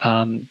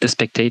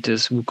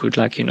spectators who could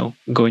like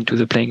go into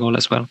the playing hall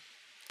as well.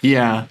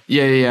 Yeah.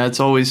 It's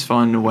always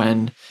fun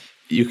when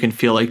you can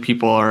feel like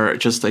people are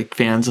just like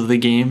fans of the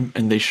game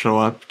and they show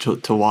up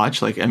to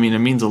watch. Like, I mean, it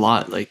means a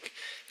lot. Like,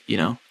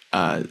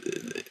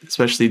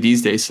 especially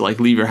these days, to like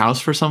leave your house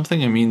for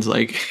something, it means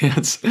like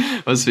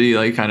it must be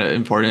like kind of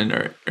important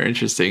or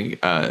interesting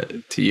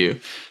to you.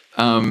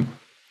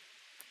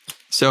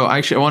 So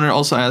actually, I want to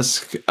also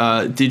ask,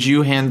 did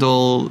you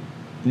handle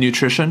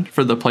nutrition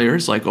for the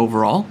players, like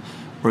overall,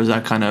 or is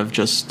that kind of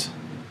just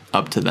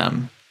up to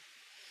them?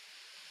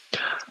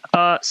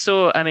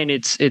 So I mean,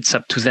 it's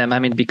up to them. I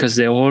mean, because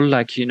they're all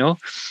like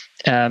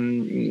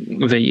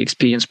very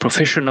experienced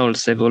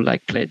professionals. They've all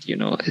like played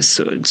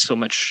so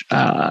much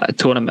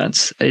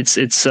tournaments.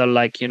 It's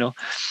like a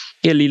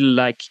little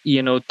like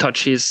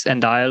touches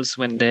and dials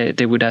when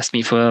they would ask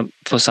me for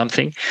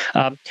something.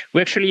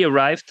 We actually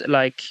arrived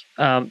like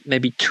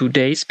maybe 2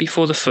 days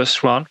before the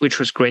first round, which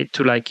was great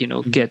to like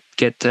get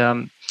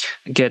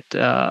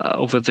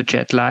over the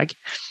jet lag.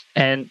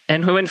 And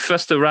when we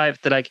first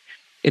arrived, like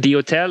the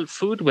hotel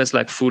food was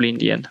like full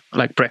Indian,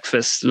 like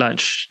breakfast,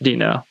 lunch,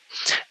 dinner.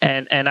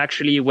 And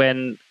actually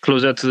when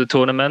closer to the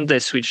tournament, they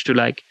switched to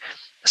like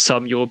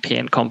some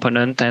European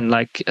component and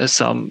like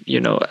some,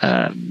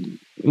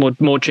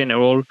 more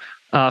general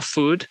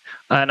food.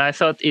 And I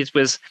thought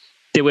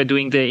they were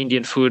doing the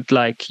Indian food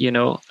like, a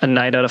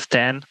 9 out of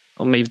 10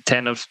 or maybe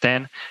 10 out of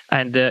 10.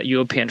 And the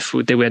European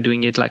food, they were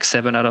doing it like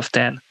 7 out of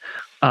 10.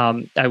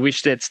 I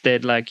wish that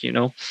stayed like,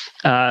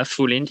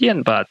 full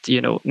Indian, but,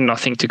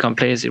 nothing to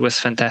complain. It was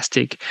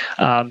fantastic.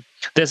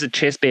 There's a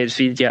chess-based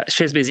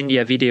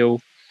India video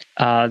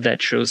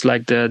that shows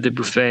like the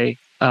buffet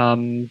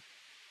in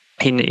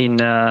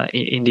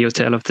the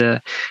hotel of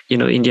the,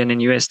 Indian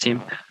and US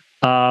team.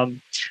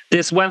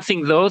 There's one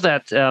thing though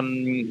that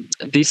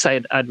this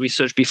I'd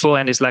researched before,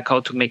 and is like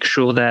how to make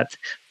sure that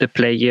the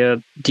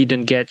player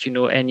didn't get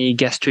any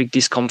gastric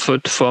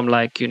discomfort from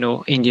like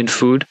Indian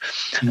food.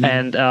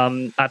 And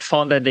I'd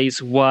found that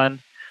there's one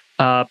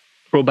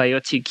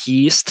probiotic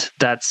yeast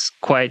that's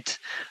quite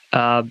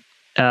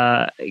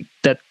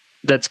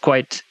that's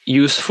quite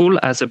useful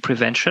as a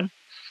prevention.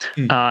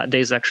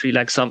 There's actually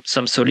like some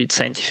solid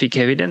scientific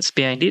evidence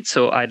behind it.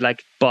 So I'd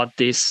like bought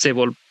this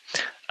several.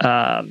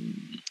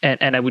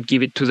 And I would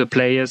give it to the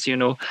players,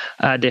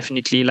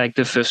 definitely like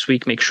the first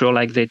week, make sure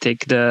like they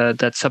take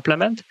that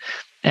supplement.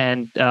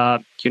 And,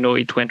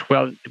 it went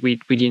well. We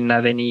didn't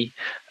have any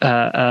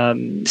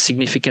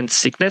significant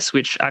sickness,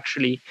 which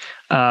actually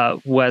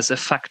was a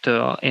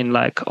factor in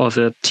like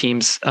other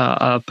teams'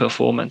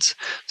 performance.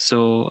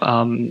 So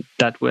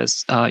that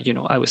was,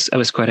 I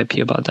was quite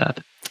happy about that.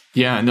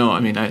 Yeah, no,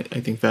 I mean, I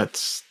think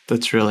that's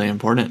really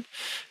important.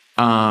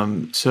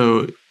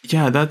 So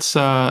yeah, that's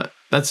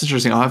That's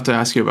interesting. I'll have to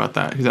ask you about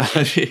that because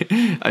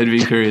I'd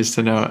be curious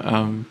to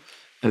know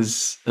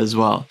as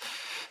well.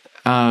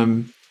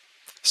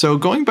 So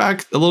going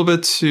back a little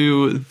bit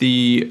to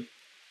the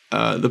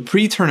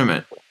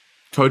pre-tournament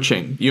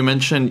coaching, you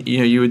mentioned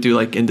you would do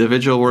like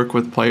individual work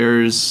with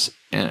players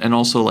and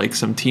also like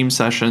some team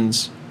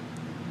sessions.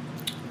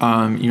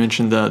 You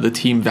mentioned the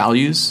team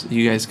values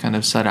you guys kind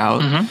of set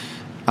out.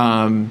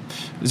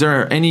 Is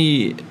there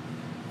any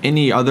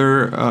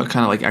other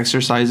kind of like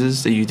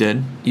exercises that you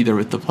did either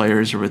with the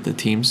players or with the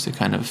teams to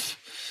kind of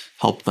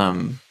help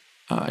them,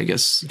 I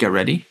guess, get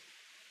ready?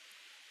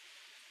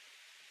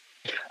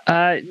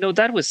 No,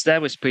 that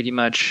was pretty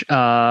much.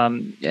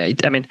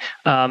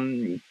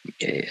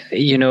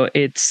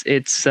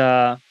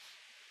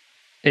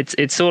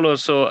 It's all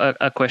also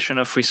a question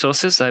of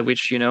resources,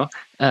 which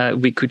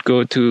we could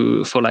go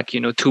to for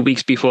 2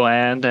 weeks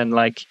beforehand and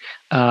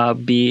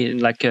be in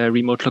like a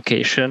remote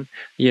location,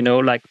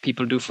 like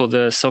people do for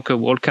the soccer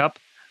World Cup.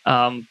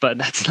 But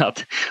that's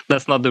not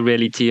the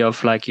reality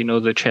of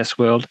the chess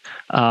world.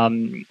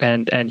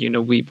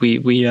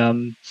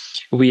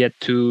 We had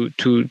to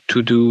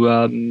do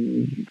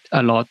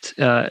a lot,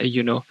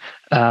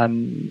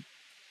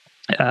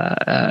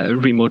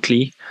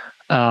 remotely.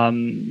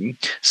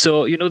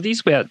 So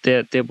these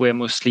were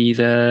mostly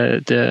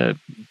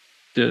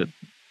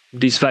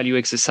these value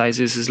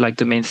exercises is like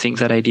the main thing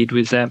that I did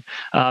with them.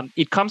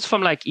 It comes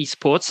from like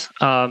esports.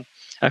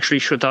 Actually,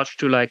 shout out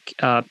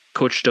to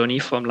Coach Tony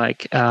from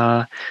Next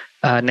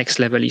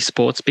Level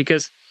Esports,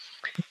 because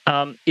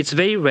it's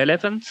very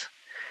relevant.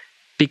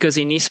 Because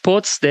in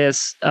esports,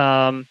 there's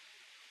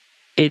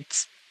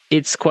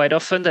it's quite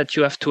often that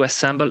you have to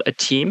assemble a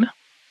team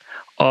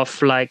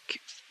of like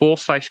 4 or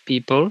 5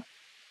 people,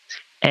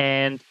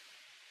 and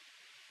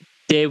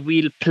they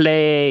will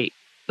play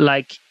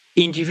like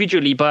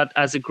individually, but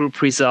as a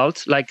group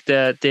result. Like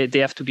they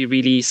have to be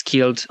really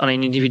skilled on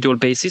an individual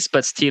basis,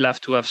 but still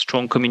have to have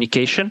strong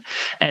communication,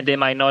 and they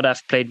might not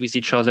have played with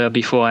each other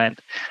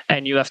beforehand.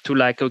 And you have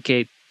to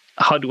okay,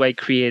 how do I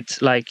create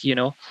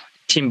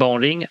team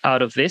bonding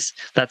out of this?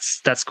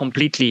 That's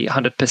completely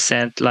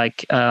 100%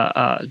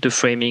 the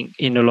framing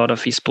in a lot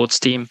of esports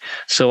team.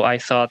 So I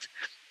thought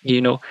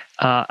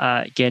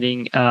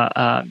getting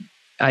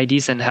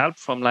ideas and help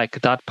from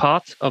that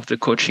part of the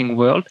coaching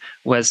world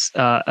was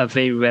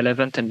very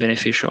relevant and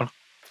beneficial.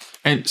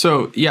 And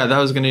so, yeah, that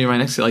was going to be my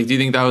next. Do you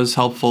think that was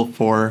helpful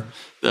for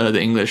the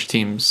English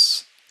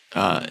teams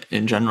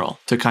in general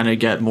to kind of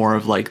get more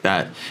of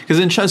that? Because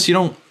in chess, you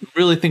don't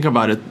really think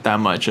about it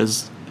that much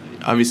as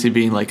obviously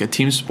being a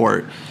team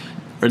sport,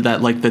 or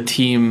that the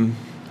team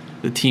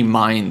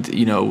mind,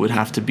 would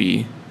have to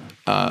be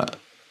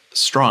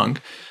strong.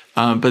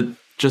 But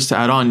just to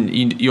add on,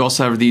 you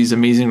also have these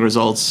amazing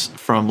results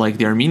from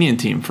the Armenian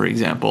team, for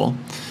example.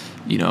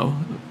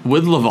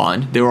 With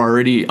Levon, they were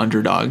already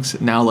underdogs.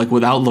 Now,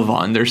 without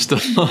Levon,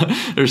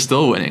 they're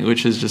still winning,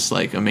 which is just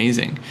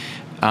amazing.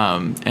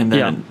 And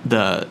then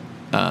the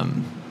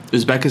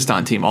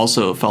Uzbekistan team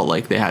also felt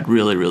like they had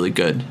really, really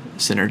good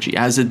synergy,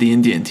 as did the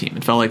Indian team.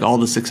 It felt like all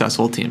the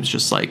successful teams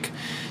just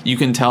you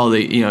can tell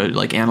they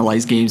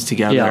analyze games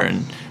together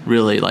and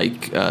really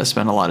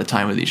spend a lot of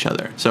time with each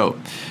other. So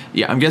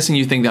yeah, I'm guessing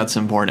you think that's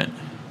important.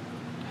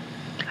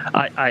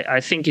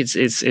 I think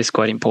it's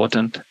quite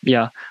important.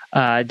 Yeah,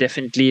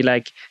 definitely.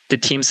 The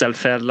teams that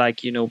felt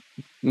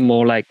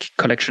more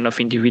collection of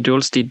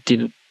individuals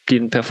didn't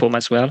perform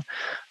as well.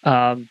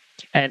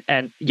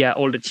 And yeah,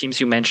 all the teams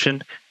you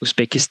mentioned,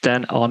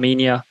 Uzbekistan,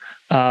 Armenia.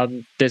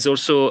 There's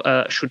also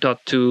a shootout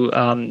to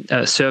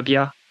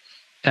Serbia,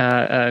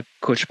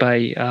 coached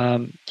by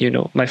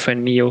my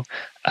friend Mio,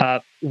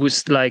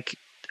 who's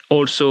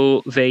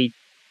also very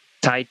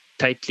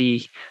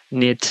tightly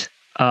knit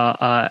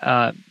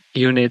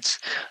units,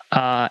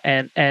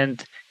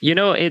 and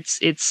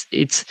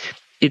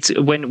it's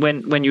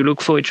when you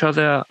look for each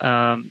other,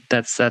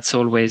 that's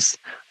always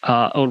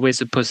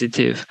a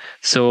positive.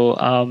 So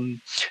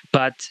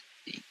but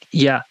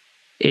yeah,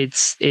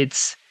 it's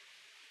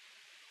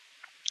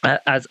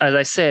as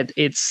I said,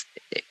 it's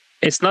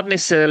not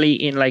necessarily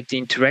in the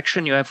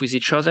interaction you have with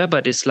each other,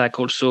 but it's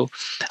also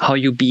how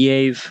you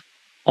behave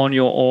on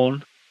your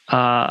own,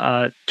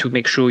 to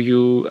make sure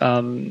you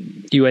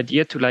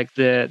adhere to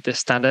the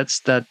standards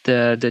that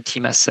the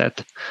team has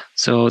set.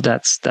 So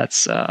that's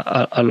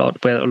a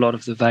lot where a lot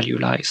of the value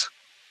lies.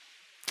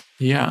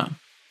 Yeah.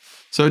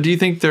 So do you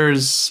think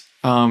there's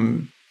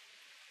going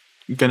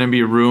to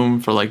be room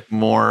for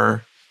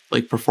more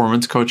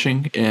performance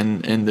coaching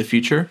in the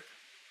future?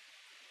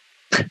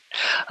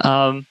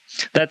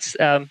 That's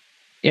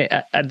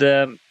at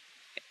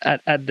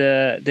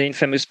the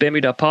infamous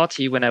Bermuda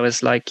party, when I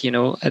was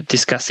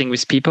discussing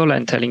with people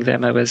and telling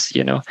them I was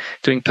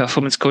doing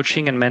performance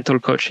coaching and mental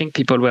coaching,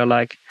 people were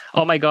like,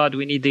 "Oh my God,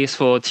 we need this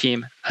for our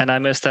team." And I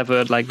must have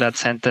heard that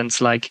sentence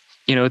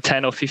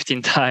 10 or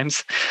 15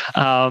 times.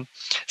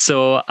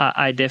 So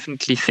I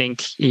definitely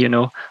think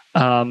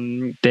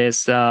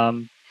there's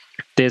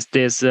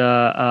there's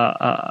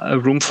a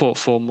room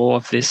for more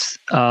of this.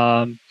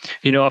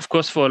 Of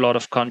course, for a lot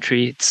of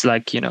country, it's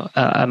like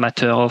a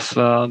matter of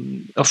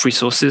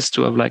resources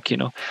to have like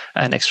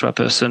an extra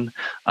person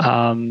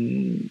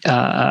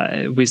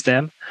with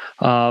them.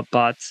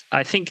 But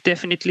I think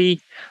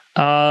definitely,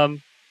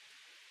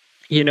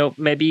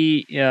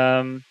 maybe.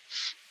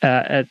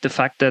 The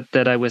fact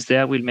that I was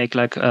there will make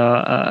like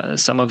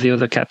some of the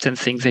other captains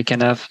think they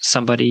can have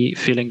somebody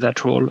filling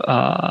that role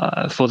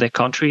for their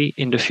country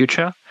in the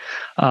future,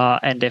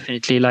 and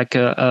definitely like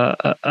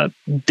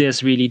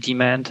there's really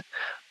demand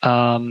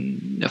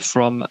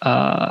from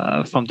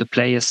the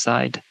players'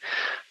 side.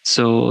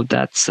 So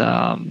that's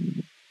I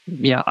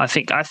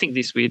think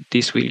this will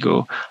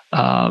go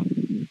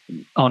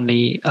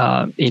only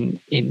in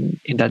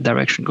that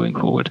direction going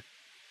forward.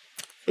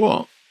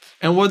 Cool.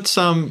 And what's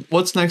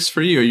next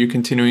for you? Are you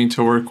continuing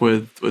to work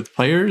with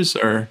players,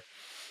 or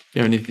do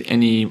you have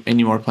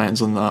any more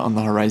plans on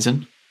the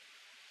horizon?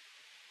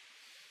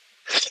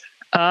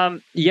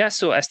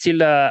 So I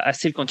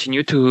still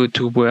continue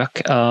to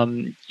work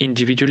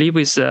individually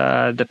with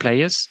the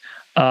players.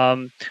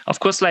 Of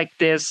course, like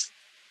there's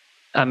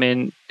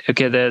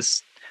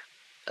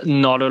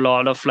not a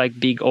lot of like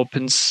big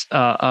opens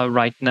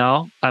right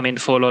now. I mean,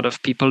 for a lot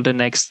of people, the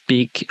next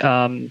big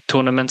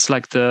tournaments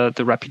like the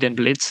Rapid and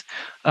Blitz,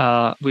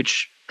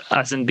 which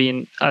hasn't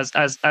been, as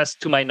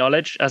to my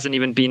knowledge, hasn't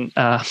even been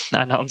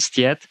announced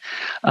yet.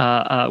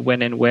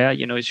 When and where,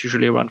 it's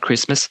usually around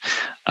Christmas.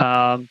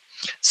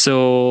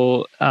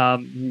 So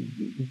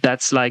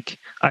that's like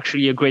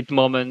actually a great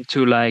moment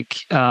to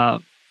like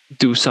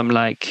do some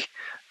like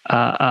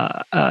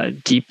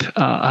deep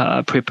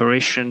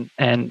preparation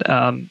and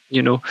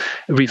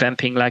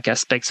revamping like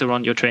aspects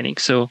around your training.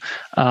 So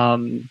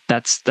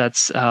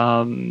that's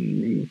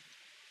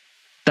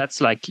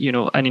like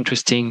an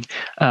interesting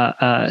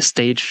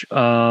stage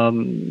for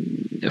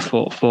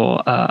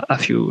a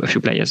few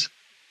players.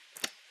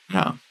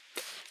 Yeah.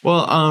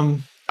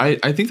 Well,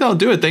 I think that'll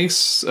do it. Thanks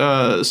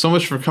so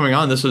much for coming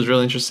on. This was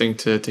really interesting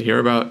to hear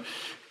about.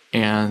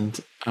 And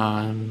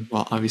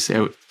well, obviously,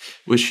 I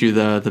wish you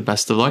the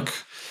best of luck.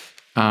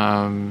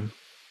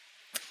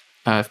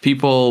 If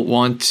people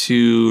want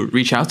to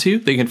reach out to you,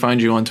 they can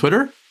find you on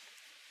Twitter.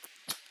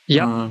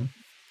 Yeah.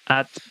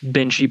 At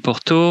Benji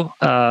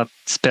Portheault,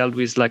 spelled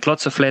with like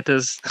lots of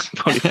letters.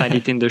 Probably find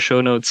it in the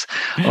show notes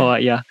or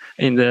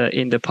in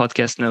the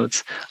podcast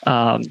notes.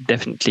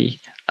 Definitely,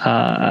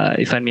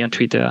 you find me on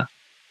Twitter.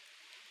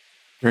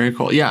 Very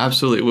cool. Yeah,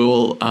 absolutely.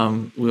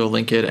 We'll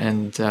link it,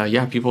 and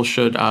people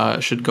should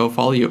go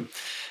follow you.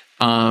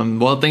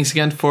 Well, thanks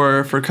again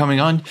for coming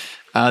on.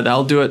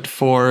 That'll do it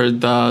for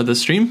the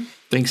stream.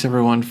 Thanks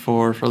everyone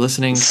for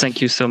listening.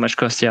 Thank you so much,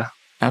 Kostya.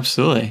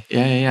 Absolutely.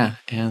 Yeah.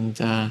 And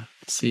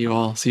see you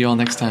all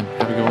next time.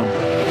 Have a good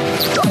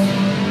one.